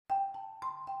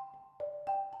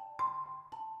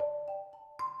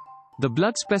The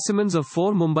blood specimens of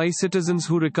 4 Mumbai citizens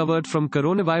who recovered from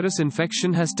coronavirus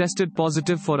infection has tested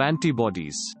positive for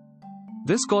antibodies.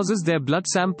 This causes their blood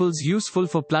samples useful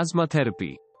for plasma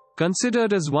therapy,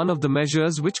 considered as one of the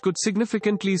measures which could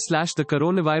significantly slash the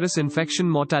coronavirus infection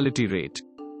mortality rate.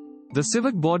 The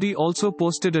civic body also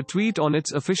posted a tweet on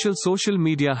its official social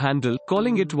media handle,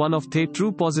 calling it one of the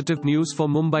true positive news for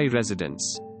Mumbai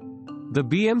residents. The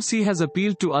BMC has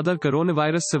appealed to other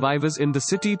coronavirus survivors in the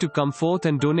city to come forth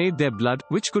and donate their blood,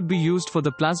 which could be used for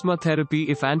the plasma therapy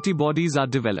if antibodies are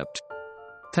developed.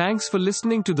 Thanks for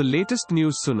listening to the latest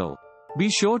news Suno. Be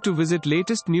sure to visit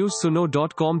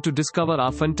latestnewssuno.com to discover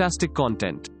our fantastic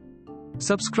content.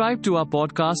 Subscribe to our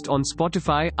podcast on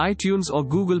Spotify, iTunes or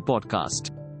Google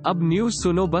Podcast. अब news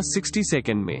सुनो बस 60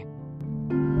 second में।